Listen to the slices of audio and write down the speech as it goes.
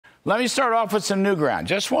Let me start off with some new ground.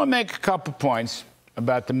 Just want to make a couple points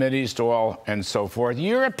about the Mideast oil and so forth.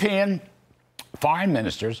 European foreign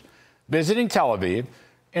ministers visiting Tel Aviv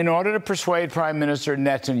in order to persuade Prime Minister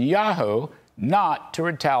Netanyahu not to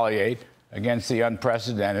retaliate against the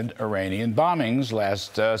unprecedented Iranian bombings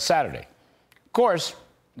last Saturday. Of course,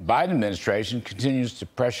 the Biden administration continues to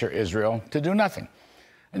pressure Israel to do nothing.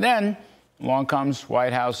 And then along comes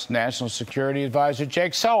White House National Security Advisor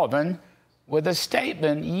Jake Sullivan with a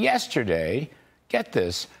statement yesterday, get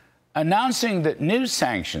this, announcing that new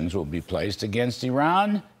sanctions will be placed against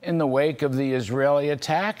Iran in the wake of the Israeli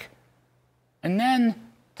attack. And then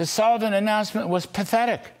the Sullivan announcement was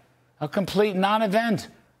pathetic, a complete non-event,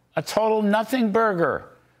 a total nothing burger.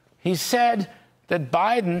 He said that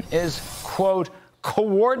Biden is, quote,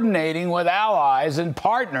 coordinating with allies and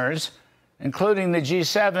partners, including the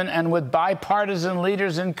G7 and with bipartisan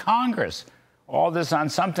leaders in Congress. All this on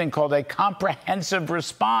something called a comprehensive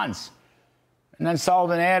response. And then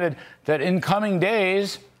Sullivan added that in coming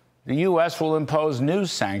days, the U.S. will impose new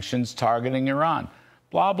sanctions targeting Iran.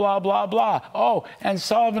 Blah, blah, blah, blah. Oh, and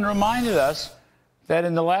Sullivan reminded us that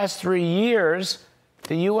in the last 3 years,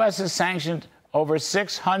 the U.S. has sanctioned over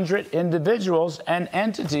 600 individuals and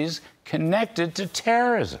entities connected to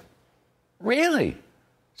terrorism. Really?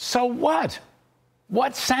 So what?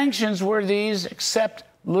 What sanctions were these except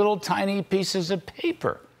little tiny pieces of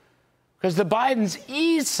paper? Because the Bidens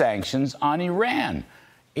eased sanctions on Iran.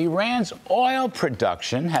 Iran's oil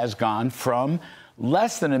production has gone from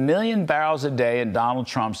less than 1 million barrels a day in Donald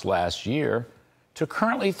Trump's last year to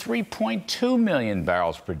currently 3.2 million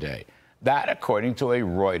barrels per day. That, according to a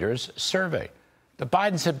Reuters survey. The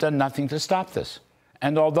Bidens have done nothing to stop this.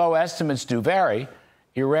 And although estimates do vary,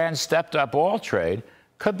 Iran's stepped-up oil trade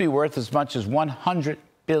could be worth as much as $100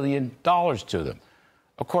 billion to them.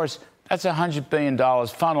 Of course, that's $100 billion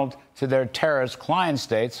funneled to their terrorist client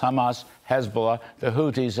states, Hamas, Hezbollah, the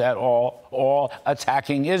Houthis, et al., all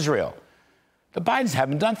attacking Israel. The Bidens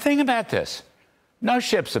haven't done a thing about this. No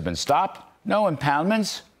ships have been stopped, no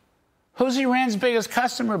impoundments. Who's Iran's biggest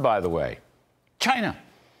customer, by the way? China.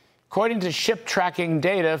 According to ship tracking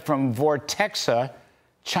data from Vortexa,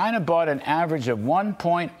 China bought an average of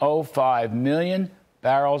 1.05 million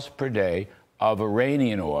barrels per day of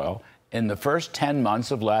Iranian oil in the first 10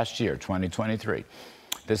 months of last year, 2023.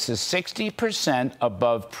 This is 60%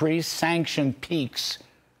 above pre-sanction peaks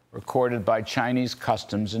recorded by Chinese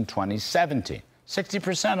customs in 2017.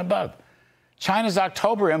 60% above. China's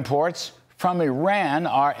October imports from Iran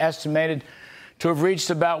are estimated to have reached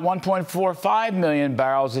about 1.45 million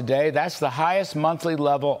barrels a day. That's the highest monthly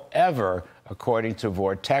level ever, according to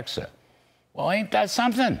Vortexa. Well, ain't that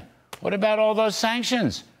something? What about all those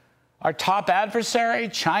sanctions? Our top adversary,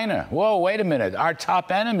 China. Whoa, wait a minute. Our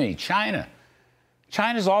top enemy, China.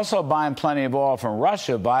 China's also buying plenty of oil from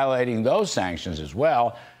Russia, violating those sanctions as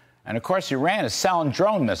well. And, of course, Iran is selling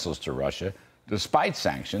drone missiles to Russia, despite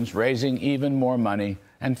sanctions, raising even more money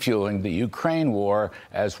and fueling the Ukraine war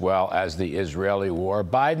as well as the Israeli war.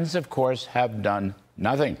 Biden's, of course, have done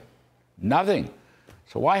nothing. Nothing.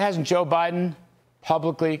 So why hasn't Joe Biden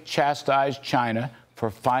publicly chastised China for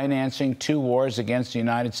financing 2 wars against the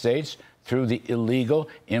United States through the illegal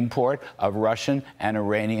import of Russian and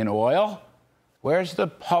Iranian oil? Where's the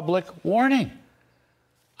public warning?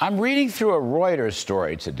 I'm reading through a Reuters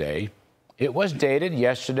story today. It was dated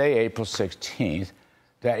yesterday, April 16th,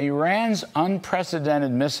 that Iran's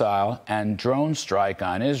unprecedented missile and drone strike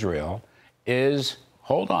on Israel is,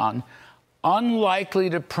 hold on, unlikely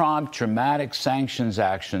to prompt dramatic sanctions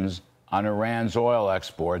actions on Iran's oil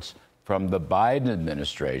exports from the Biden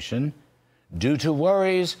administration due to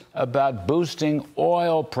worries about boosting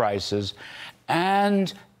oil prices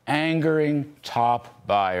and angering top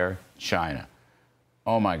buyer China.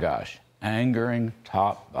 Oh, my gosh, angering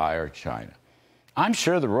top buyer China. I'm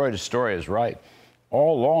sure the Reuters story is right.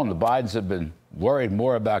 All along, the Bidens have been worried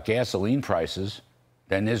more about gasoline prices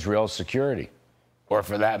than Israel's security, or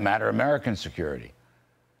for that matter, American security.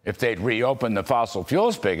 If they'd reopen the fossil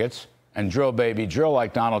fuel spigots and drill, baby, drill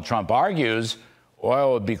like Donald Trump argues,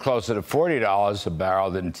 oil would be closer to $40 a barrel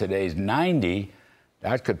than today's $90.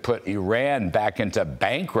 That could put Iran back into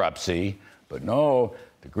bankruptcy. But no,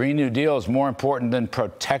 the Green New Deal is more important than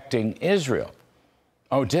protecting Israel.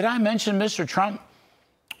 Oh, did I mention Mr. Trump?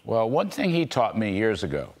 Well, one thing he taught me years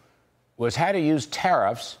ago was how to use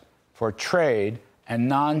tariffs for trade and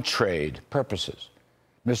non-trade purposes.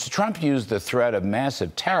 Mr. Trump used the threat of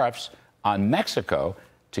massive tariffs on Mexico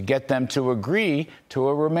to get them to agree to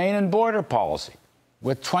a remain-in border policy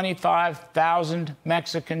with 25,000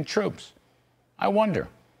 Mexican troops. I wonder,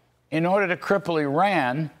 in order to cripple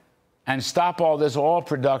Iran, and stop all this oil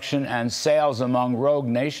production and sales among rogue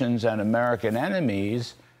nations and American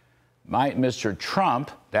enemies, might Mr.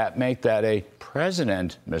 Trump, make that a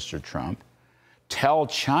president, Mr. Trump, tell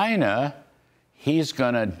China he's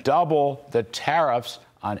going to double the tariffs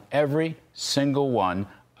on every single one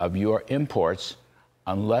of your imports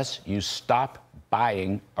unless you stop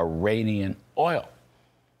buying Iranian oil.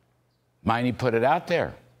 Might he put it out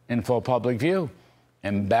there in full public view,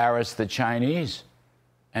 embarrass the Chinese,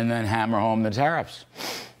 and then hammer home the tariffs?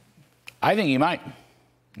 I think he might.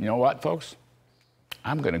 You know what, folks?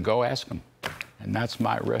 I'm going to go ask him. And that's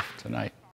my riff tonight.